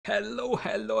Hello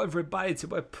everybody, it's your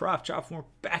boy Proftrof. We're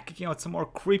back again with some more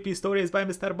creepy stories by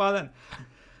MrBallen.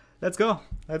 Let's go,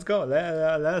 let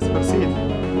us proceed.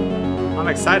 I'm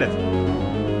excited.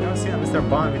 I haven't seen a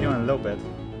MrBallen video in a little bit.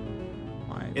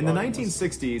 In the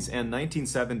 1960s and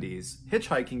 1970s,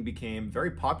 hitchhiking became very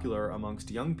popular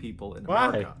amongst young people in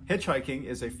America. Hitchhiking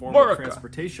is a form of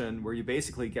transportation where you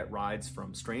basically get rides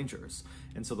from strangers.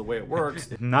 And so the way it works...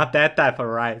 Not that type of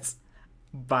rides.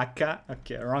 Baka.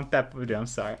 Okay, wrong type of video, I'm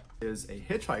sorry. Is a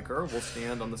hitchhiker will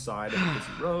stand on the side of a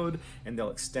busy road and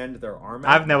they'll extend their arm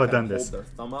out. I've never done this. Their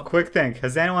thumb up. Quick thing,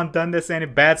 has anyone done this? Any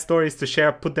bad stories to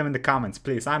share? Put them in the comments,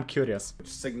 please. I'm curious. Which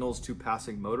signals to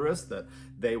passing motorists that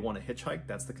they want to hitchhike.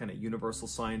 That's the kind of universal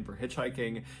sign for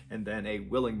hitchhiking. And then a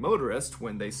willing motorist,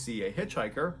 when they see a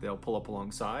hitchhiker, they'll pull up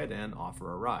alongside and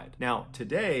offer a ride. Now,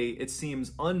 today, it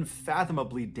seems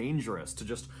unfathomably dangerous to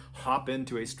just hop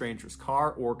into a stranger's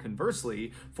car, or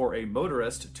conversely, for a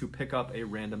motorist to pick up a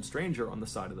random stranger on the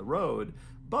side of the road.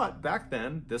 But back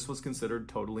then, this was considered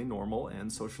totally normal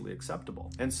and socially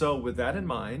acceptable. And so with that in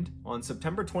mind, on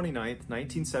September 29th,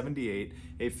 1978,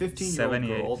 a 15-year-old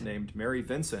girl named Mary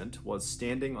Vincent was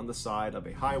standing on the side of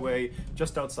a highway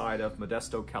just outside of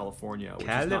Modesto, California, which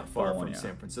is not far from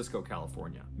San Francisco,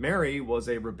 California. Mary was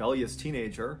a rebellious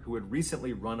teenager who had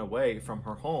recently run away from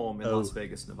her home in Las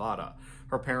Vegas, Nevada.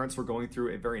 Her parents were going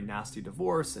through a very nasty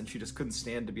divorce, and she just couldn't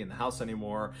stand to be in the house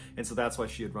anymore, and so that's why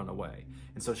she had run away.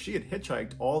 And so she had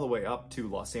hitchhiked all the way up to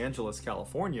Los Angeles,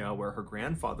 California, where her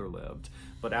grandfather lived.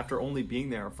 But after only being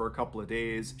there for a couple of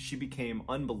days, she became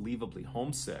unbelievably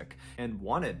homesick and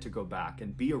wanted to go back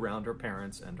and be around her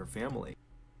parents and her family.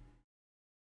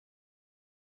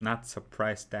 Not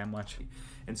surprised that much.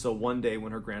 And so one day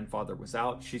when her grandfather was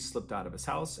out, she slipped out of his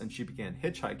house and she began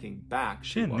hitchhiking back.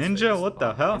 She a ninja? What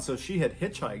the hell? And so she had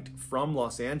hitchhiked from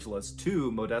Los Angeles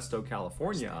to Modesto,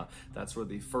 California. That's where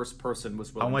the first person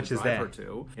was willing to drive her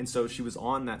to. And so she was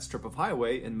on that strip of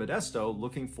highway in Modesto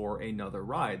looking for another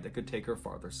ride that could take her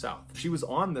farther south. She was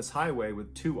on this highway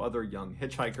with two other young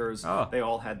hitchhikers. They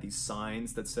all had these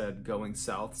signs that said going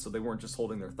south. So they weren't just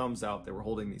holding their thumbs out, they were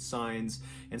holding these signs.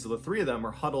 And so the three of them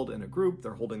are huddled in a group,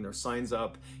 they're holding their signs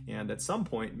up, and at some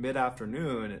point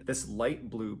mid-afternoon, this light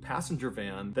blue passenger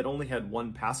van that only had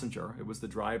one passenger, it was the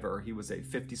driver, he was a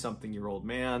 50-something-year-old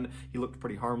man, he looked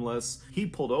pretty harmless, he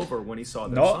pulled over when he saw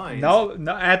their signs. No,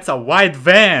 that's a white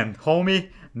van, homie.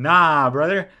 Nah,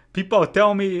 brother. People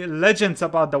tell me legends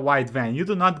about the white van. You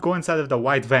do not go inside of the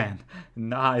white van.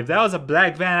 Nah, if that was a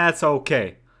black van, that's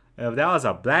okay. If that was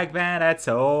a black van, that's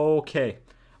okay.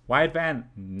 White van?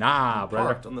 Nah, brother.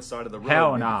 Parked on the side of the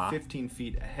road, maybe 15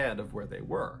 feet ahead of where they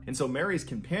were. And so Mary's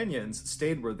companions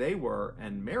stayed where they were,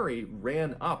 and Mary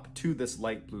ran up to this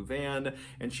light blue van,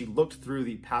 and she looked through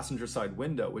the passenger side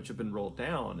window, which had been rolled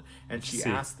down, and she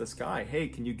asked this guy, hey,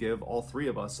 can you give all three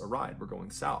of us a ride? We're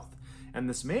going south. And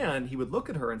this man, he would look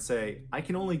at her and say, I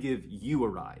can only give you a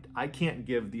ride. I can't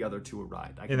give the other two a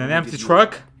ride. In an empty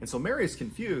truck? And so Mary's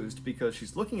confused because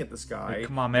she's looking at this guy. Hey,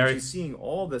 come on, Mary. She's seeing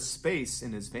all this space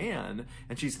in his van.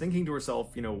 And she's thinking to herself,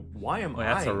 you know, why am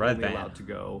I only allowed to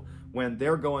go when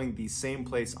they're going the same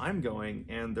place I'm going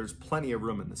and there's plenty of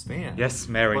room in this van? Yes,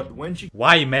 Mary. But when she...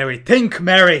 Why, Mary? Think,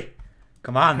 Mary!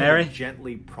 Come on, Mary.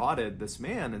 Gently prodded this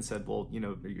man and said, well, you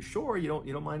know, are you sure you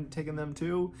don't mind taking them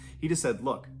too? He just said,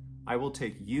 look, I will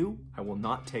take you, I will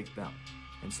not take them.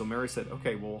 And so Mary said,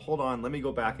 okay, well, hold on, let me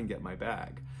go back and get my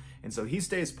bag. And so he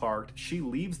stays parked, she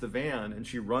leaves the van, and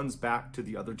she runs back to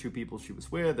the other two people she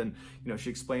was with, and, you know,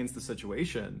 she explains the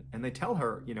situation, and they tell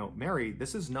her, you know, Mary,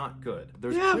 this is not good.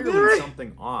 There's clearly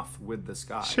something off with this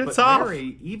guy. But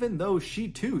Mary, even though she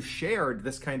too shared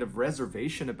this kind of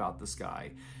reservation about this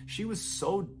guy, she was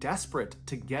so desperate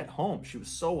to get home. She was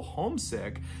so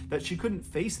homesick that she couldn't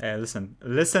face it. Hey,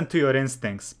 listen to your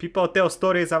instincts. People tell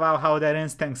stories about how their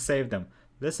instincts saved them.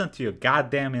 Listen to your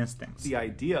goddamn instincts. The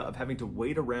idea of having to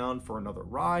wait around for another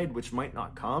ride, which might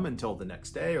not come until the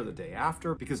next day or the day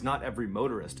after, because not every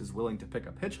motorist is willing to pick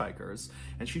up hitchhikers,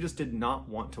 and she just did not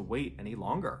want to wait any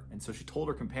longer. And so she told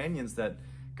her companions that,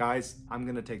 guys, I'm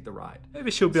gonna take the ride. Maybe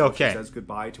she'll be okay. She says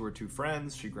goodbye to her two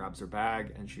friends, she grabs her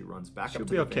bag, and she runs back up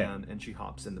to the van, and she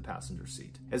hops in the passenger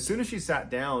seat. As soon as she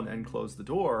sat down and closed the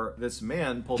door, this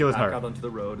man pulled back out onto the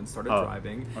road and started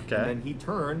driving. And then he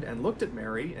turned and looked at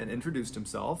Mary and introduced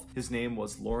himself. His name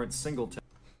was Lawrence Singleton.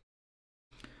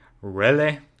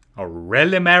 Really? Oh,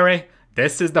 really, Mary?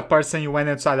 This is the person you went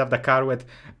inside of the car with?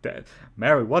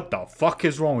 Mary, what the fuck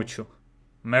is wrong with you?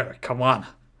 Mary, come on.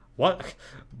 What?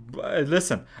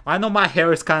 Listen, I know my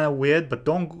hair is kind of weird, but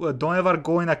don't ever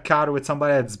go in a car with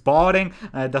somebody that's balding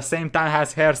and at the same time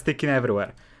has hair sticking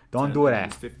everywhere. Don't do that.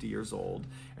 He's 50 years old.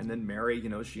 And then Mary, you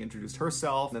know, she introduced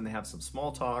herself, and then they have some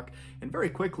small talk. And very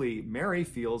quickly, Mary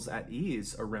feels at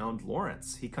ease around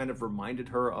Lawrence. He kind of reminded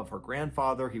her of her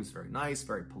grandfather. He was very nice,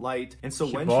 very polite. And so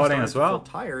when she started to feel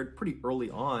tired pretty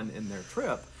early on in their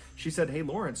trip, she said, hey,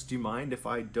 Lawrence, do you mind if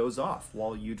I doze off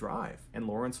while you drive? And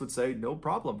Lawrence would say, no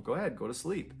problem. Go ahead, go to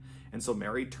sleep. And so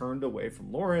Mary turned away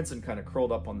from Lawrence and kind of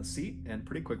curled up on the seat, and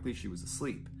pretty quickly she was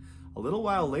asleep. A little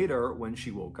while later, when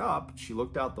she woke up, she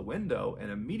looked out the window and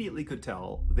immediately could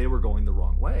tell they were going the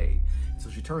wrong way. So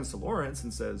she turns to Lawrence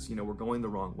and says, you know, we're going the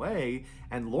wrong way.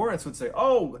 And Lawrence would say,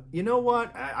 oh, you know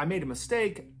what? I made a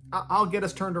mistake. I'll get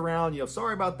us turned around. You know,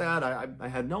 sorry about that. I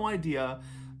had no idea.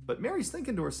 But Mary's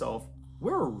thinking to herself,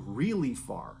 we're really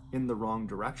far in the wrong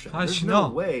direction. There's no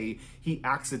way he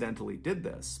accidentally did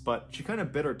this. But she kind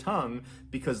of bit her tongue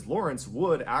because Lawrence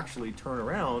would actually turn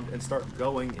around and start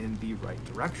going in the right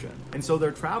direction. And so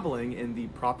they're traveling in the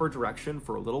proper direction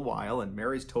for a little while, and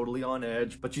Mary's totally on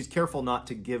edge, but she's careful not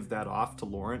to give that off to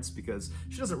Lawrence because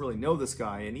she doesn't really know this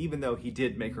guy. And even though he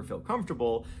did make her feel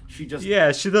comfortable, she just...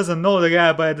 Yeah, she doesn't know the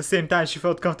guy, but at the same time, she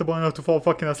felt comfortable enough to fall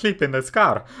fucking asleep in this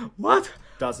car. What?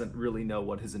 Doesn't really know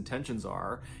what his intentions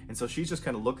are, and so she's just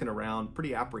kind of looking around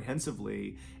pretty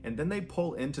apprehensively, and then they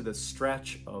pull into this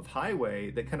stretch of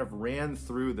highway that kind of ran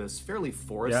through this fairly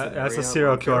forested area. That's a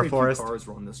serial killer forest. Cars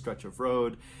were on this stretch of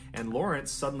road, and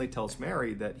Lawrence suddenly tells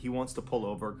Mary that he wants to pull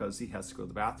over because he has to go to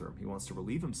the bathroom. He wants to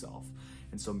relieve himself.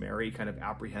 And so Mary kind of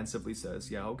apprehensively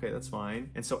says, yeah, okay, that's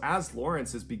fine. And so as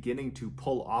Lawrence is beginning to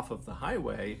pull off of the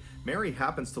highway, Mary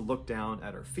happens to look down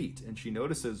at her feet, and she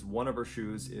notices one of her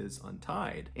shoes is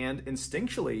untied. And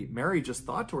instinctually, Mary just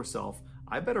thought to herself,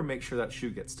 I better make sure that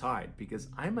shoe gets tied because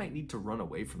I might need to run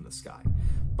away from this guy.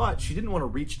 But she didn't want to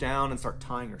reach down and start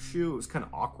tying her shoe. It was kind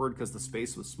of awkward because the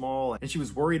space was small, and she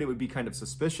was worried it would be kind of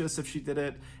suspicious if she did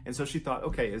it. And so she thought,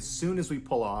 okay, as soon as we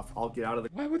pull off, I'll get out of the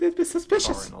Why would it be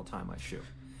suspicious? car and I'll tie my shoe.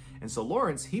 And so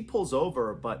Lawrence, he pulls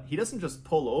over, but he doesn't just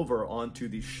pull over onto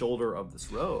the shoulder of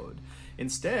this road.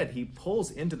 Instead, he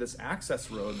pulls into this access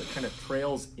road that kind of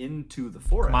trails into the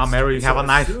forest. Come on, Mary, you have a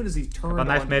knife. As soon as he turned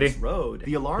onto this road,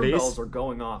 the alarm bells are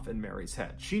going off in Mary's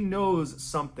head. She knows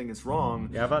something is wrong,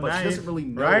 but she doesn't really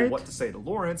know what to say to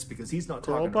Lawrence because he's not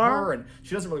talking to her, and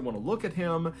she doesn't really want to look at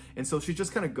him. And so she's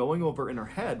just kind of going over in her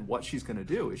head what she's going to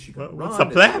do. Is she going to run? Is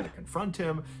she going to confront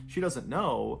him? She doesn't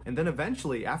know. And then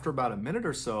eventually, after about a minute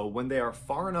or so, when they are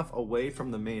far enough away from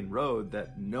the main road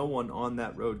that no one on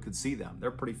that road could see them,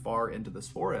 they're pretty far into this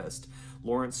forest,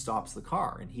 Lawrence stops the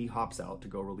car and he hops out to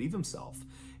go relieve himself.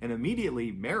 And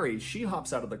immediately Mary, she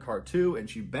hops out of the car too, and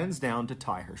she bends down to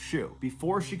tie her shoe.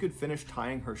 Before she could finish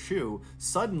tying her shoe,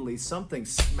 suddenly something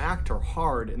smacked her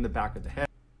hard in the back of the head.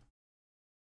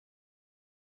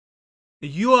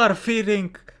 You are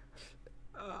feeling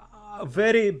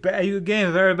very bad. You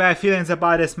gain very bad feelings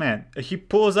about this man. He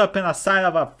pulls up in the side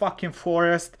of a fucking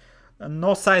forest.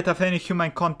 No sight of any human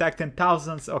contact in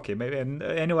thousands, okay, maybe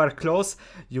anywhere close.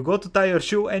 You go to tie your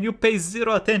shoe and you pay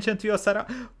zero attention to your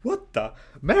surroundings. What the?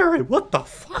 Mary, what the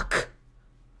fuck?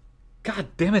 God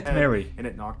damn it, Mary. And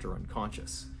it knocked her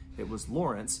unconscious. It was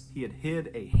Lawrence. He had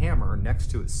hid a hammer next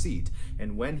to his seat,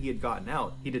 and when he had gotten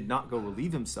out, he did not go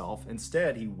relieve himself.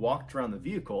 Instead, he walked around the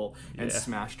vehicle and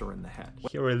smashed her in the head.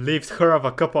 He relieved her of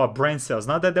a couple of brain cells.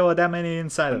 Not that there were that many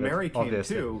inside of it. When Mary came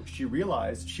to, she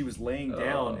realized she was laying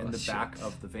down in the back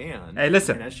of the van. Hey,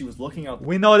 listen. And as she was looking out,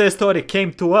 we know this story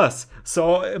came to us,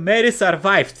 so Mary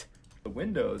survived. The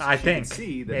windows, I think. Could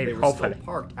see that they were still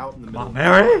parked out in the middle of the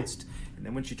Mary. forest. And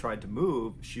then when she tried to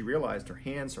move, she realized her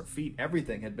hands, her feet,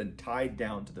 everything had been tied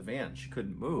down to the van. She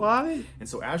couldn't move. Why? And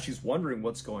so as she's wondering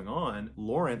what's going on,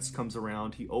 Lawrence comes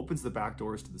around, he opens the back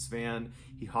doors to this van,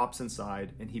 he hops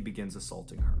inside, and he begins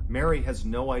assaulting her. Mary has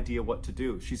no idea what to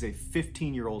do. She's a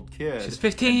 15-year-old kid. She's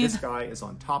 15. And this guy is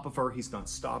on top of her. He's not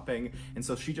stopping. And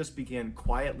so she just began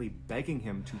quietly begging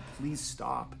him to please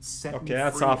stop. Set me free.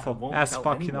 That's awful. That's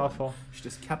fucking anyone. Awful. She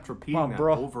just kept repeating that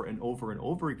over and over and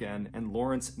over again, and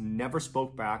Lawrence never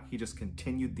spoke back. He just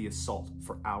continued the assault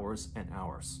for hours and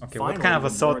hours. Okay, finally, what kind of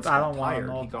assault? I don't want to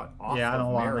know. He got off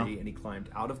of Mary and he climbed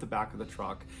out of the back of the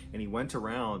truck and he went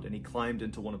around and he climbed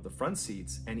into one of the front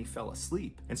seats and he fell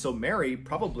asleep. And so Mary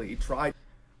probably tried.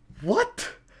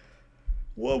 What?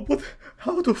 What?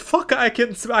 How the fuck I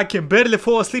can barely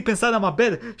fall asleep inside of my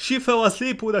bed. She fell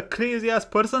asleep with a crazy ass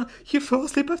person. He fell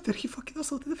asleep after he fucking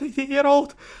assaulted a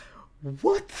 15-year-old.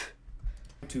 What?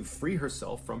 To free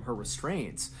herself from her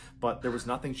restraints, but there was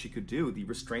nothing she could do. The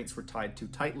restraints were tied too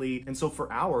tightly, and so for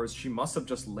hours she must have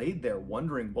just laid there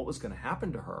wondering what was going to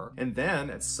happen to her. And then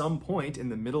at some point in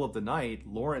the middle of the night,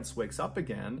 Lawrence wakes up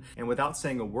again, and without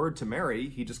saying a word to Mary,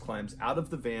 he just climbs out of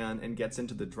the van and gets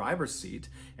into the driver's seat,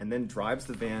 and then drives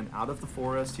the van out of the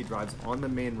forest. He drives on the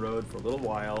main road for a little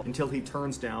while until he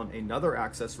turns down another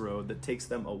access road that takes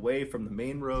them away from the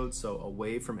main road, so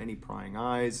away from any prying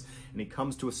eyes, and he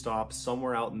comes to a stop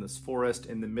somewhere out in this forest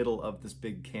in the middle of this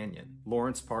big canyon.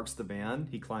 Lawrence parks the van,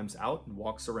 he climbs out and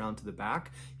walks around to the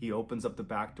back. He opens up the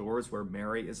back doors where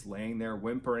Mary is laying there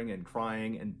whimpering and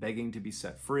crying and begging to be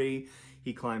set free.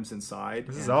 He climbs inside,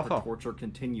 and the torture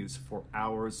continues for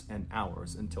hours and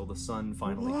hours until the sun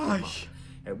finally came up.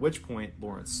 At which point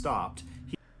Lawrence stopped.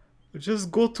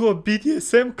 Just go to a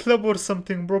BDSM club or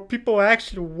something, bro. People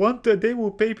actually want that. They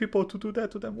will pay people to do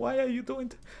that to them. Why are you doing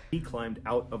that? He climbed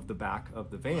out of the back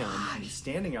of the van, and he's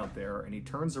standing out there, and he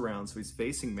turns around, so he's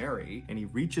facing Mary, and he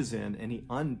reaches in and he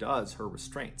undoes her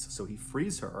restraints. So he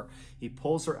frees her, he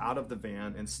pulls her out of the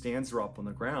van and stands her up on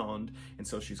the ground, and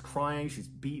so she's crying, she's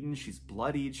beaten, she's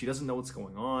bloodied, she doesn't know what's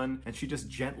going on, and she just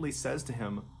gently says to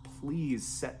him, "Please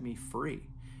set me free."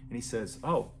 And he says,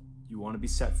 "Oh, you want to be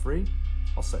set free?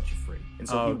 I'll set you free." And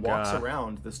so he walks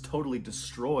around this totally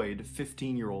destroyed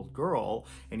 15-year-old girl,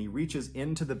 and he reaches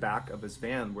into the back of his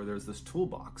van where there's this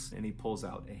toolbox, and he pulls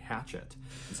out a hatchet.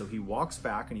 And so he walks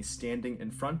back, and he's standing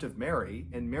in front of Mary,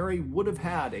 and Mary would have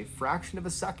had a fraction of a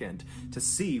second to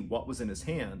see what was in his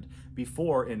hand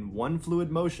before, in one fluid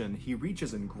motion, he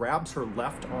reaches and grabs her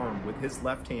left arm with his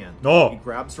left hand. He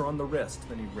grabs her on the wrist,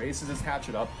 then he raises his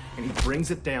hatchet up, and he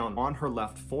brings it down on her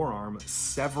left forearm,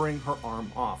 severing her arm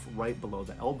off right below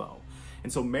the elbow.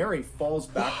 And so Mary falls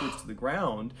backwards to the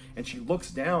ground, and she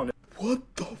looks down.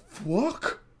 What the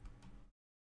fuck?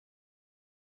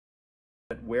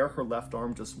 Where her left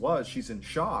arm just was, she's in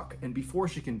shock, and before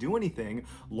she can do anything,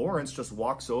 Lawrence just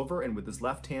walks over, and with his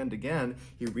left hand again,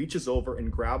 he reaches over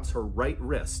and grabs her right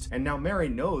wrist. And now Mary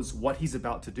knows what he's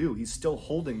about to do. He's still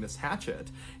holding this hatchet,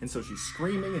 and so she's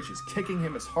screaming and she's kicking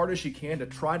him as hard as she can to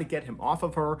try to get him off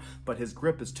of her, but his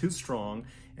grip is too strong.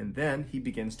 And then he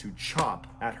begins to chop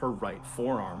at her right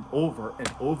forearm over and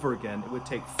over again. It would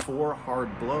take 4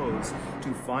 hard blows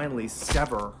to finally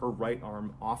sever her right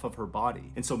arm off of her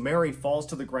body. And so Mary falls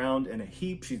to the ground in a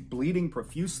heap. She's bleeding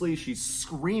profusely. She's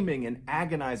screaming in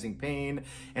agonizing pain.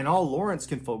 And all Lawrence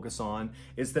can focus on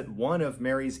is that one of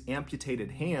Mary's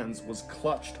amputated hands was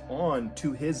clutched on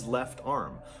to his left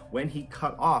arm. When he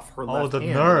cut off her left hand,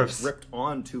 it was ripped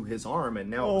onto his arm, and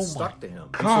now it was stuck to him.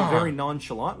 And so very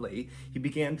nonchalantly, he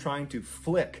began trying to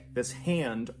flick this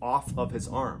hand off of his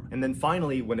arm. And then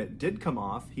finally, when it did come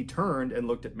off, he turned and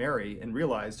looked at Mary and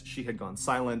realized she had gone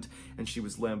silent, and she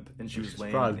was limp, and she was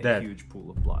laying in a huge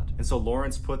pool of blood. And so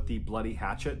Lawrence put the bloody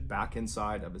hatchet back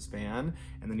inside of his van,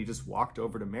 and then he just walked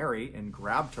over to Mary and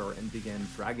grabbed her and began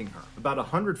dragging her. About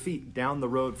 100 feet down the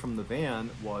road from the van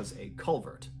was a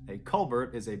culvert. A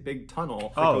culvert is a big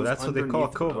tunnel that goes that's what they call a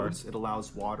culvert. Roads. It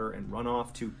allows water and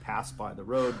runoff to pass by the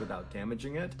road without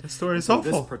damaging it. This story is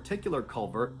awful. This particular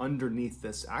culvert underneath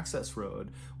this access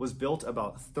road was built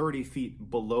about 30 feet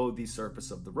below the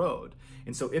surface of the road.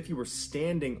 And so if you were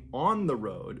standing on the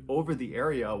road over the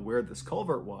area where this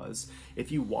culvert was,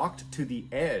 if you walked to the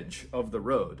edge of the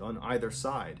road on either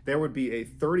side, there would be a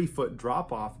 30-foot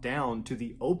drop-off down to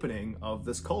the opening of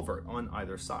this culvert on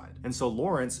either side. And so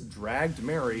Lawrence dragged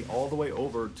Mary all the way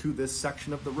over to this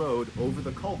section of the road over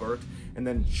the culvert, and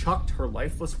then chucked her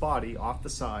lifeless body off the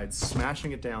side,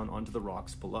 smashing it down onto the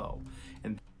rocks below.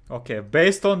 And okay,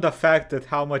 based on the fact that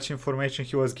how much information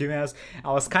he was giving us,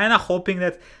 I was kind of hoping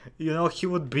that, you know, he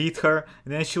would beat her,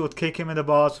 and then she would kick him in the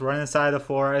balls, run inside the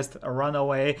forest, run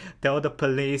away, tell the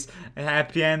police, a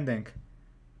happy ending.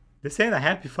 This ain't a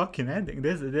happy fucking ending.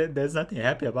 There's nothing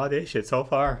happy about this shit so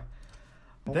far.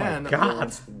 Then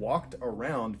Lawrence walked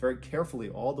around very carefully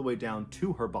all the way down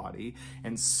to her body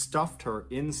and stuffed her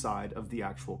inside of the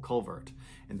actual culvert.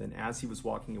 And then as he was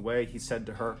walking away, he said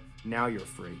to her, "Now you're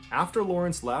free." After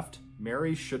Lawrence left,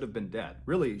 Mary should have been dead.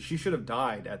 Really, she should have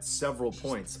died at several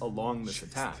points along this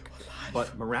attack.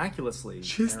 But miraculously,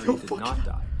 Mary did not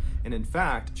die. And in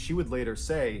fact, she would later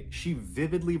say she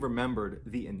vividly remembered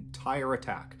the entire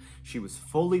attack. She was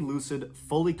fully lucid,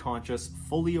 fully conscious,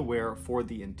 fully aware for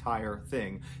the entire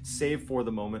thing, save for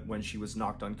the moment when she was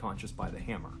knocked unconscious by the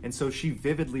hammer. And so she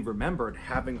vividly remembered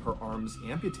having her arms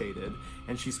amputated,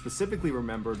 and she specifically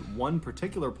remembered one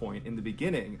particular point in the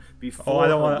beginning before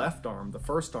her left arm, the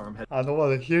first arm, had... I don't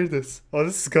want to hear this. Oh,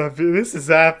 this is gonna be... This is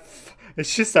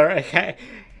it's just a...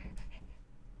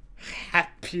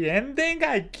 happy ending,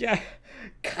 I guess.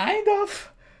 Kind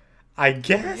of, I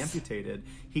guess. Amputated,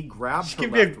 He grabbed She her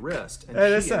can be left wrist, and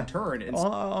Hey, she in turn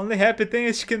only happy thing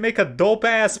is she can make a dope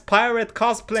ass pirate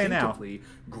cosplay now. instinctively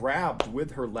grabbed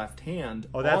with her left hand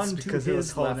That's onto because he was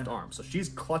his left holding- arm. So she's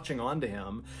clutching onto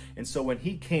him, and so when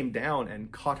he came down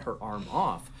and cut her arm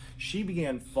off, she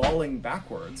began falling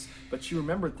backwards, but she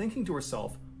remembered thinking to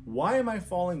herself, why am I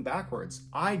falling backwards?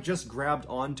 I just grabbed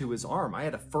onto his arm. I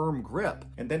had a firm grip.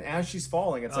 And then as she's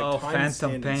falling, it's like time is phantom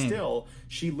standing pain. still.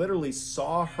 She literally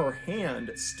saw her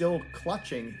hand still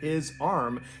clutching his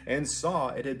arm and saw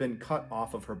it had been cut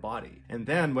off of her body. And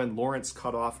then when Lawrence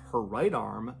cut off her right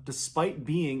arm, despite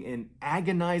being in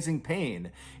agonizing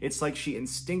pain, it's like she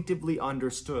instinctively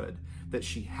understood that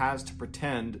she has to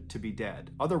pretend to be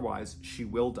dead. Otherwise, she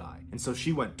will die. And so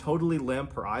she went totally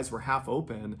limp, her eyes were half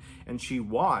open, and she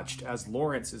watched as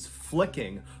Lawrence is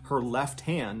flicking her left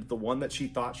hand, the one that she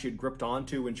thought she had gripped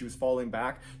onto when she was falling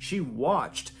back. She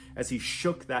watched as he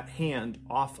shook that hand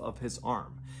off of his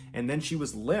arm. And then she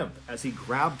was limp as he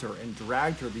grabbed her and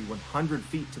dragged her the 100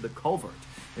 feet to the culvert.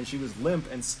 And she was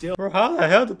limp and still. Bro, how the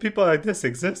hell do people like this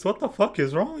exist? What the fuck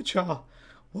is wrong with y'all?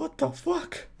 What the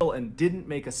fuck? And didn't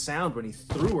make a sound when he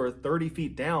threw her 30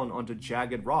 feet down onto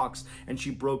jagged rocks, and she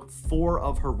broke 4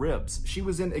 of her ribs. She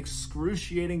was in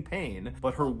excruciating pain,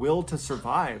 but her will to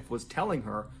survive was telling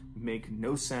her, make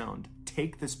no sound,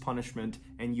 take this punishment,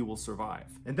 and you will survive.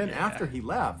 And then after he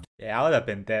left... Yeah, I would have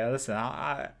been there. Listen,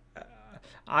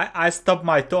 I stubbed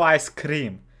my toe, I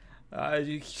scream.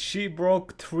 She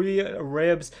broke 3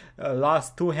 ribs,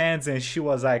 lost 2 hands, and she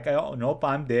was like, oh, nope,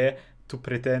 I'm there to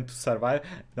pretend to survive.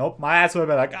 Nope, my ass would have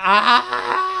been like,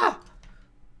 ah!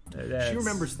 She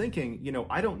remembers thinking, you know,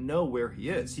 I don't know where he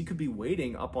is. He could be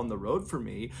waiting up on the road for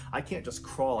me. I can't just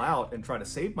crawl out and try to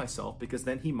save myself because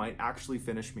then he might actually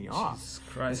finish me off. Jesus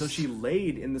Christ. And so she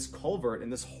laid in this culvert in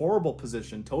this horrible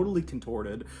position, totally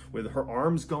contorted, with her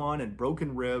arms gone and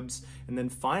broken ribs. And then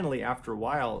finally, after a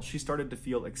while, she started to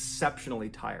feel exceptionally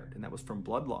tired, and that was from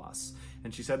blood loss.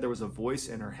 And she said there was a voice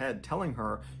in her head telling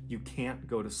her, you can't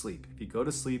go to sleep. If you go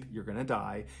to sleep, you're gonna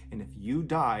die. And if you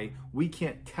die, we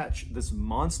can't catch this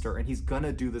monster, and he's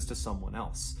gonna do this to someone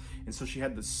else. And so she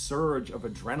had this surge of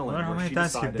adrenaline where she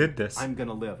decided, I'm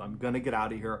gonna live. I'm gonna get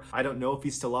out of here. I don't know if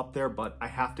he's still up there, but I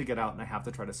have to get out and I have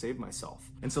to try to save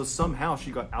myself. And so somehow she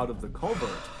got out of the culvert.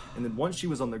 And then once she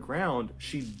was on the ground,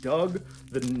 she dug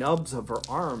the nubs of her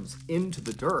arms into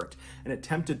the dirt and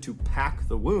attempted to pack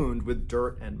the wound with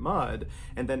dirt and mud.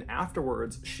 And then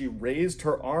afterwards, she raised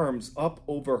her arms up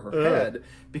over her head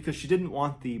because she didn't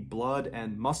want the blood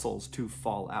and muscles to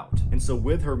fall out. And so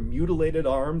with her mutilated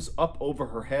arms up over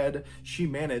her head, she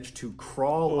managed to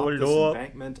crawl up this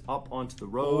embankment up onto the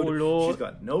road. She's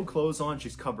got no clothes on.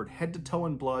 She's covered head to toe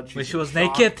in blood. She was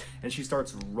naked. And she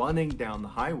starts running down the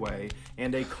highway,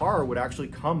 and a car would actually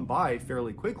come by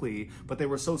fairly quickly, but they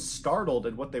were so startled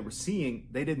at what they were seeing,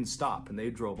 they didn't stop and they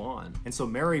drove on. And so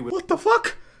Mary was— What the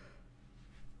fuck?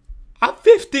 A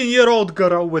 15-year-old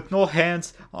girl with no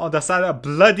hands on the side,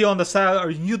 bloody on the side, or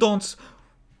you don't...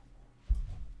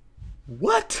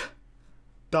 What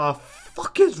the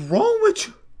fuck is wrong with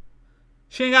you?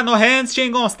 She ain't got no hands, she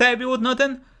ain't gonna stab you with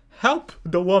nothing. Help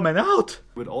the woman out.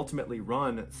 Would ultimately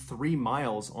run 3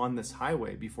 miles on this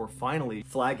highway before finally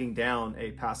flagging down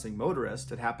a passing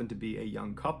motorist. It happened to be a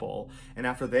young couple, and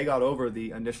after they got over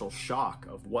the initial shock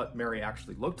of what Mary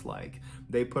actually looked like,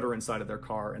 they put her inside of their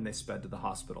car and they sped to the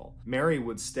hospital. Mary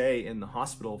would stay in the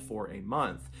hospital for a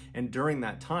month, and during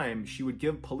that time she would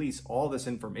give police all this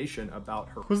information about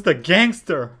her— Who's the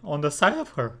gangster on the side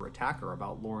of her? Attacker,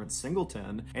 about Lawrence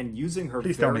Singleton, and using her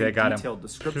Please tell me very they got detailed him.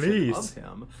 description Please. of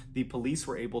him, the police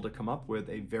were able to come up with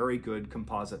a very good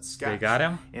composite sketch. They got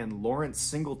him? And Lawrence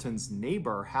Singleton's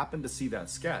neighbor happened to see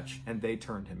that sketch, and they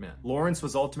turned him in. Lawrence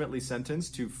was ultimately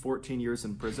sentenced to 14 years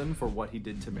in prison for what he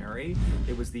did to Mary.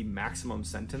 It was the maximum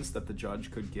sentence that the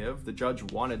judge could give. The judge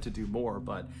wanted to do more,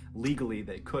 but legally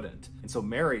they couldn't. And so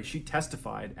Mary, she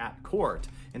testified at court,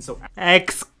 and so—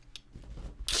 Excuse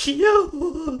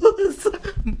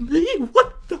me?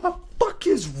 What the fuck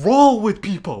is wrong with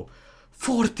people?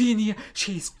 14 years.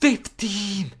 She's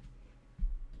 15.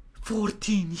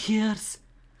 14 years.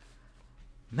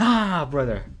 Nah,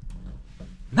 brother.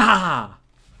 Nah.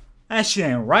 That shit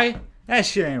ain't right. That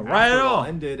shit ain't right at After it all.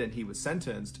 ended and he was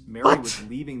sentenced, Mary was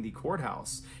leaving the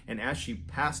courthouse, and as she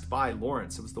passed by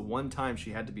Lawrence, it was the one time she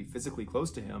had to be physically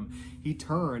close to him, he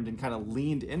turned and kind of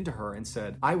leaned into her and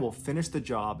said, I will finish the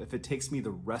job if it takes me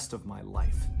the rest of my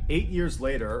life. 8 years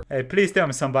later— Hey, please tell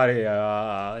me somebody,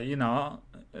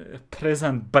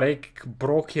 prison break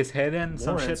broke his head in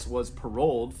some Lawrence shit. was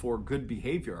paroled for good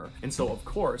behavior, and so of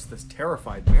course this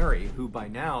terrified Mary, who by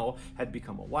now had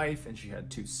become a wife and she had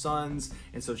 2 sons,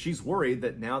 and so she's worried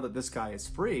that now that this guy is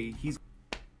free, he's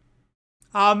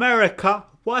America,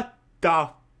 what the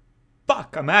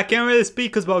fuck? I mean, I can't really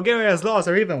speak because Bulgaria's laws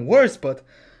are even worse, but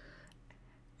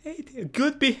it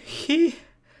could be he.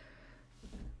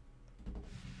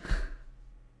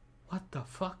 What the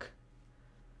fuck?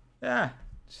 Yeah.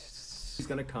 He's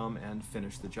going to come and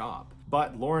finish the job.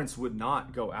 But Lawrence would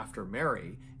not go after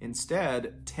Mary.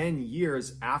 Instead, 10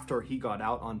 years after he got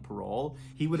out on parole,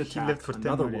 he would attack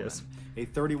another woman, a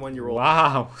 31-year-old.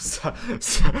 Wow.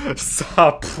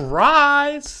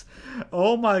 Surprise!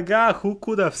 Oh my god, who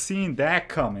could have seen that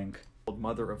coming?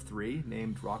 Mother of 3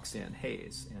 named Roxanne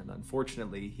Hayes, and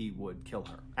unfortunately he would kill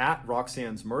her. At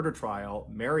Roxanne's murder trial,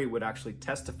 Mary would actually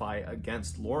testify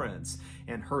against Lawrence,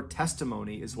 and her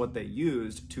testimony is what they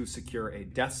used to secure a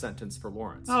death sentence for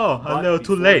Lawrence. Oh, but a little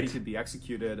too before late. He could be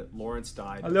executed. Lawrence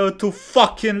died. A little too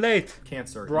fucking late.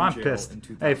 Cancer Bro, I'm in jail pissed. in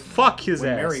 2000. Hey, fuck his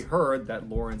when ass. Mary heard that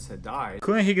Lawrence had died,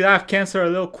 couldn't he have cancer a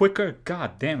little quicker?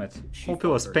 God damn it. Hope it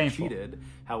was painful. Cheated.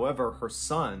 However, her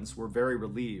sons were very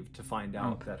relieved to find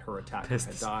out that her attacker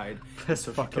had died,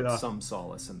 so she took some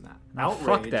solace in that.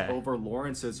 Outrage over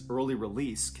Lawrence's early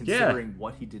release, considering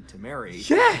what he did to Mary,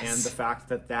 and the fact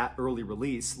that that early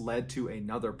release led to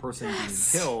another person being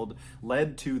killed,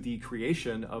 led to the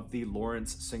creation of the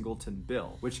Lawrence Singleton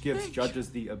Bill, which gives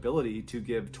judges the ability to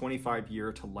give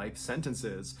 25-year to life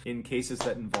sentences in cases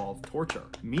that involve torture.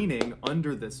 Meaning,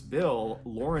 under this bill,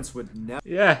 Lawrence would never...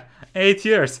 Yeah, 8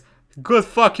 years. Good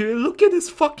fuck you. Look at this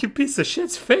fucking piece of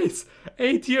shit's face.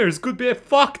 8 years. Good be.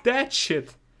 Fuck that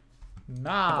shit.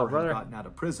 Nah, brother. Gotten out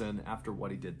of prison after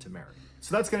what he did to Mary.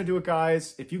 So that's going to do it,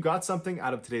 guys. If you got something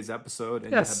out of today's episode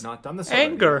and you have not done this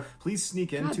already, please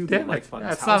sneak into the like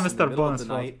button's house in the middle of the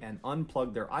night and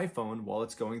unplug their iPhone while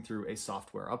it's going through a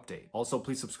software update. Also,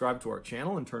 please subscribe to our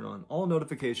channel and turn on all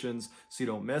notifications so you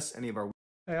don't miss any of our...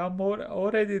 Hey, I'm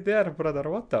already there, brother.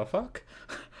 What the fuck?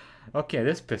 Okay,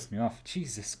 this pissed me off.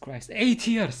 Jesus Christ. 8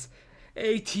 years.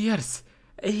 8 years.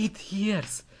 8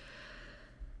 years.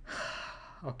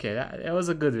 Okay, that was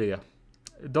a good video.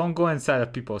 Don't go inside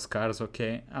of people's cars,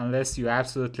 okay? Unless you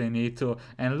absolutely need to.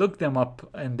 And look them up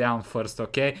and down first,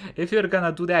 okay? If you're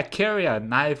gonna do that, carry a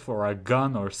knife or a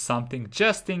gun or something,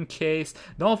 just in case.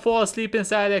 Don't fall asleep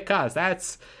inside the cars.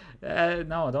 That's...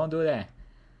 no, don't do that.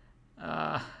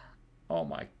 Oh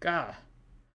my god.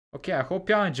 Okay, I hope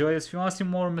y'all enjoy this. If you want to see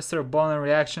more MrBallen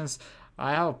reactions,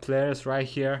 I have a playlist right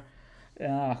here.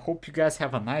 I hope you guys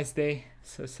have a nice day.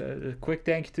 So a quick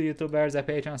thank you to YouTubers and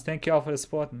patrons. Thank you all for the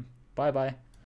support, and bye bye.